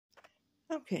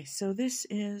Okay, so this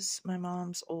is my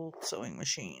mom's old sewing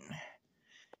machine.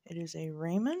 It is a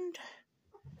Raymond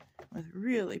with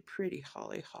really pretty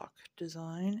hollyhock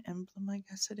design emblem, I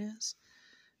guess it is.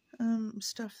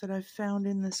 Stuff that I've found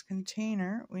in this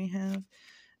container. We have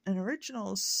an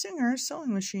original Singer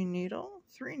sewing machine needle,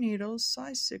 3 needles,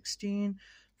 size 16,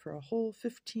 for a whole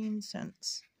 15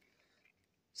 cents.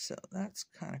 So that's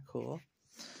kind of cool.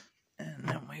 And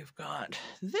then we've got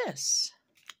this,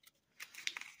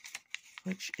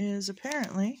 which is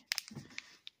apparently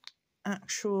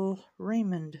actual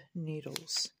Raymond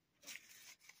needles.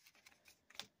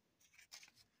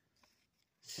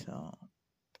 So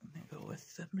let me go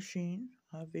with the machine.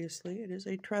 Obviously, it is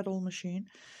a treadle machine,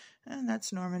 and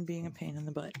that's Norman being a pain in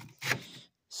the butt.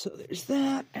 So there's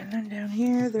that, and then down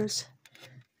here there's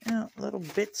little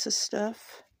bits of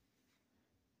stuff.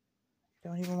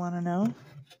 Don't even want to know.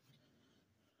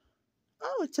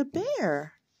 Oh, it's a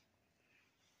bear.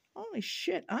 Holy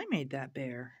shit, I made that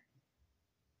bear.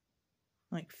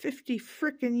 Like 50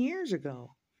 frickin' years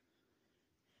ago.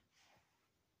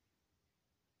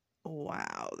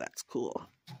 Wow, that's cool.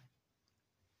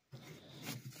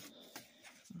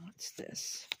 What's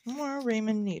this? More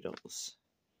Raymond needles.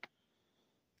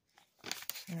 Is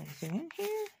there anything in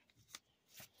here?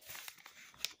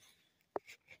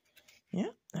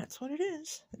 Yeah, that's what it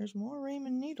is. There's more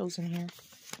Raymond needles in here.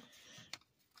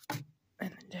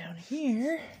 And then down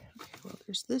here, okay, well,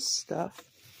 there's this stuff.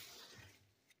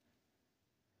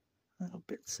 Little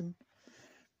bits and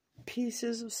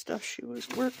pieces of stuff she was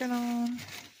working on.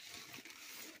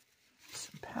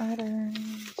 Some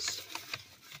patterns.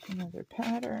 Another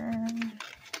pattern.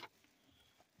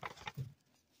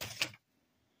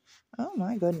 Oh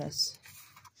my goodness.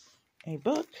 A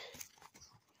book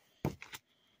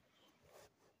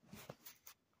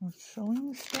with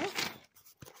sewing stuff.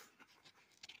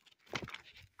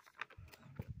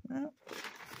 No,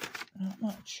 not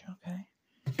much, okay.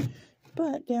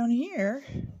 But down here,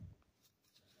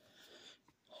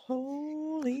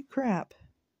 holy crap.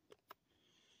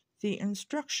 The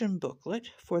instruction booklet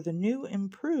for the new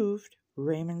improved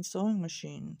Raymond sewing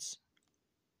machines.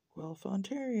 Guelph,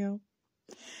 Ontario.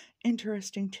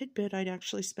 Interesting tidbit, I'd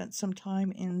actually spent some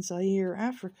time in Zaire,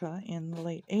 Africa in the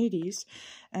late 80s,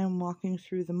 and walking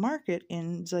through the market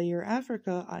in Zaire,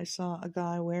 Africa, I saw a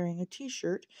guy wearing a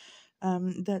t-shirt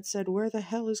that said, "Where the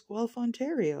hell is Guelph,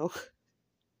 Ontario?"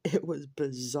 It was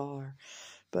bizarre.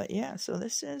 But yeah, so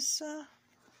this is,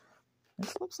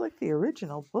 this looks like the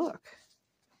original book.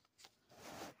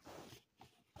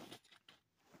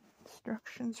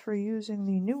 Instructions for using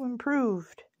the new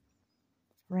improved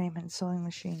Raymond sewing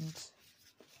machines.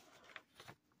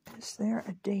 Is there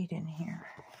a date in here?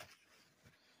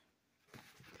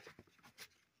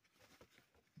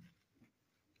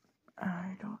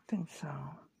 I don't think so.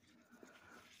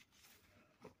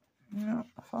 No,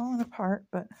 falling apart,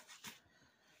 but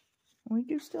we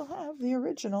do still have the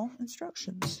original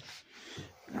instructions.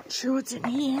 Not sure what's in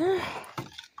here.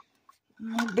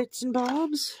 More bits and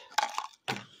bobs.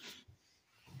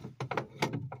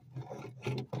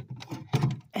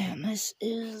 And this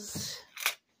is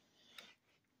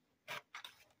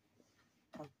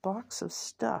a box of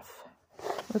stuff.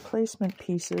 Replacement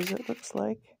pieces, it looks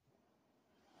like.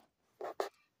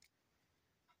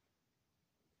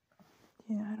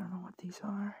 Yeah, I don't know what these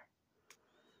are.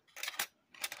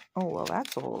 Oh, well,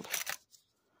 that's old.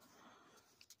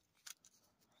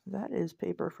 That is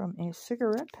paper from a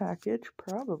cigarette package,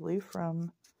 probably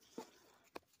from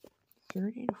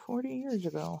 30 to 40 years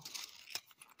ago.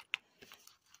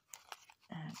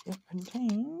 And it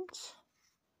contains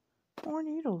more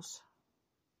needles.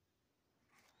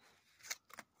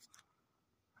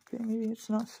 Okay, maybe it's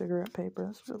not cigarette paper.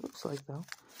 That's what it looks like, though.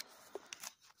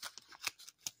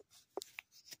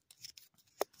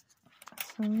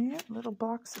 So, yeah, little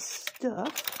box of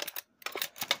stuff.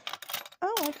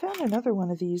 Oh, I found another one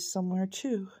of these somewhere,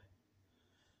 too.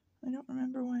 I don't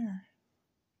remember where.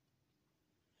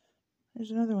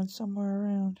 There's another one somewhere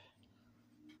around.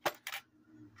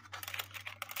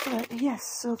 But, yes,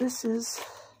 so this is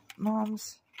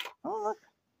Mom's... Oh, look.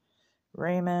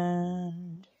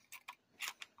 Raymond.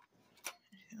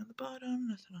 Anything on the bottom?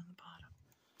 Nothing on the bottom.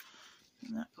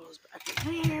 And that goes back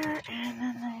in there. And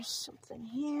then there's something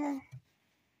here.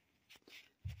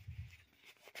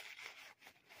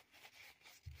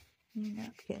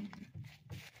 Napkin.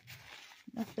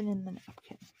 Nothing in the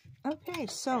napkin. Okay,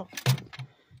 so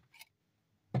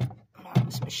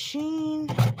Mom's machine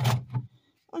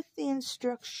with the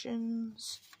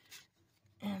instructions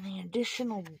and the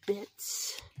additional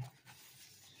bits.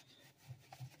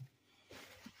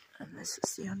 And this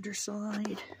is the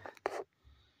underside.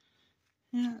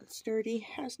 Yeah, it's dirty.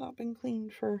 Has not been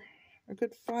cleaned for a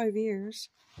good 5 years.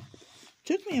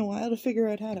 Took me a while to figure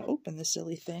out how to open the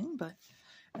silly thing, but...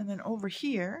 And then over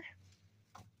here,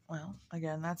 well,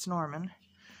 again, that's Norman.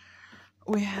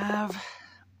 We have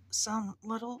some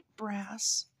little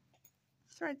brass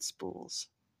thread spools.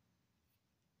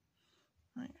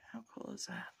 Right, how cool is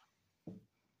that?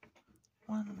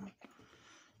 1,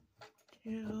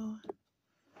 2,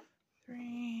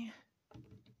 3,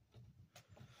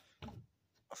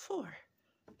 4.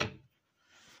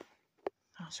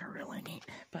 Those are really neat.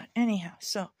 But anyhow,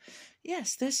 so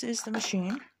yes, this is the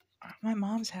machine my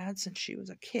mom's had since she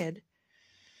was a kid.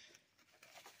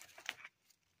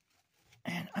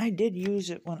 And I did use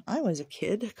it when I was a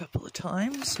kid a couple of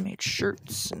times. Made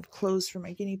shirts and clothes for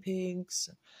my guinea pigs.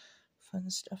 Fun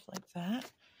stuff like that.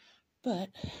 But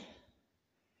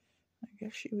I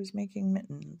guess she was making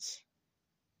mittens.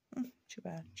 Too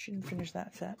bad. She didn't finish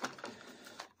that set.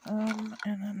 And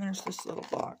then there's this little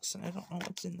box. And I don't know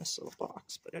what's in this little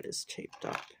box, but it is taped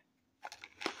up.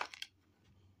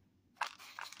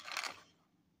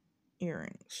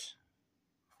 Earrings.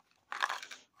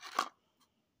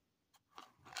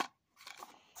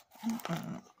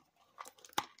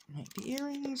 Might be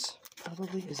earrings.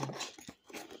 Probably isn't.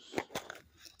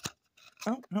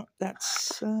 Oh, no,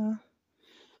 that's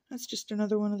just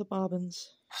another one of the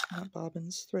bobbins. Not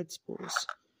bobbins, thread spools.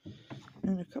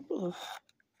 And a couple of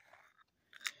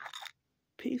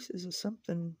pieces of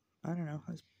something, I don't know,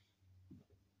 it's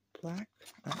black?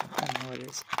 I don't know what it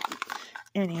is.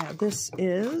 Anyhow, this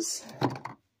is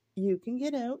You Can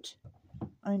Get Out.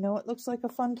 I know it looks like a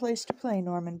fun place to play,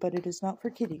 Norman, but it is not for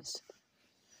kiddies.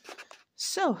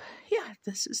 So, yeah,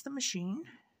 this is the machine.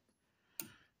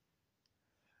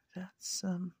 That's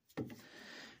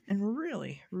in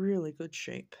really, really good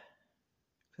shape,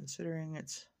 considering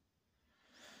it's,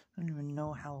 I don't even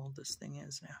know how old this thing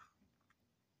is now.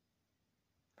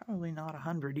 Probably not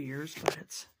 100 years, but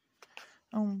it's,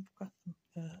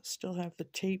 still have the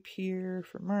tape here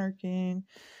for marking,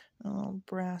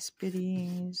 brass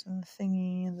biddies, and the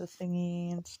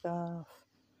thingy and stuff.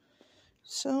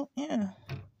 So, yeah,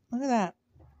 look at that.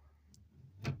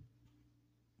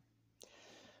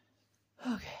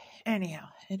 Okay, anyhow,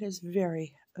 it is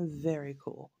very, very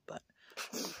cool, but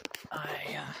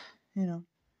you know,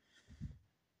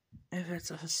 if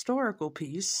it's a historical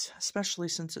piece, especially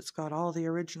since it's got all the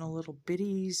original little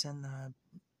biddies and the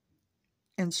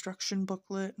instruction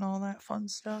booklet and all that fun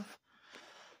stuff,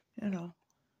 you know,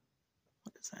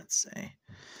 what does that say?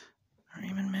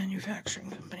 Raymond Manufacturing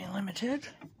Company Limited.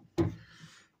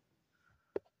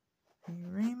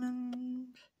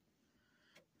 Raymond,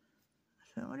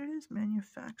 is that what it is?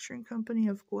 Manufacturing Company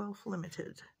of Guelph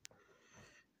Limited.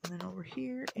 And then over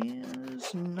here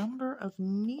is number of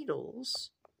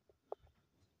needles.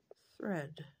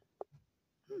 Thread.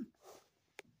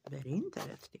 Very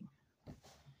interesting.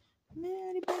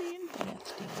 Very, very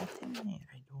interesting. What's in there?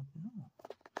 I don't know.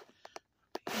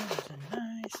 Here's a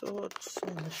nice old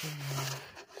sewing machine.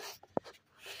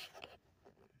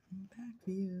 Back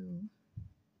view.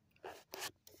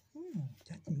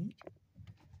 That's neat.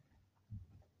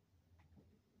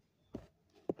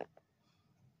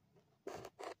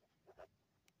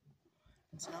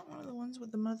 It's not one of the ones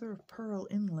with the mother of pearl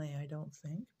inlay, I don't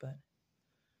think, but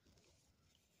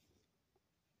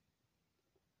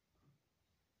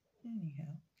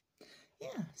anyhow.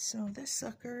 Yeah, so this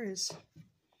sucker is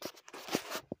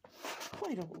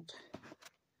quite old.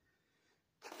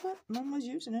 But Mom was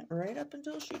using it right up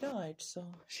until she died, so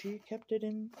she kept it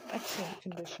in excellent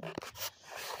condition.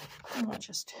 And I'll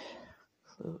just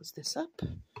close this up.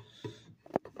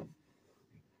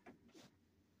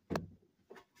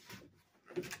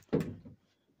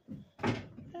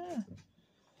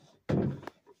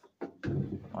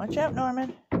 Watch out,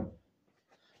 Norman.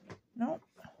 Nope.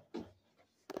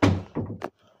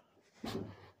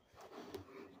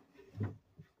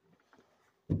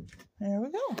 There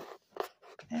we go.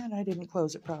 And I didn't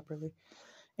close it properly.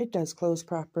 It does close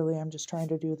properly. I'm just trying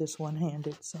to do this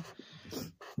one-handed, so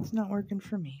it's not working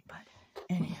for me. But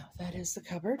anyhow, that is the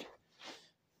cupboard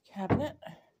cabinet.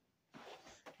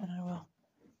 And I will...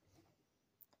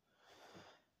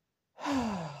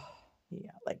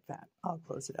 yeah, like that. I'll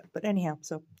close it up. But anyhow,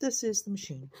 so this is the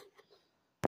machine.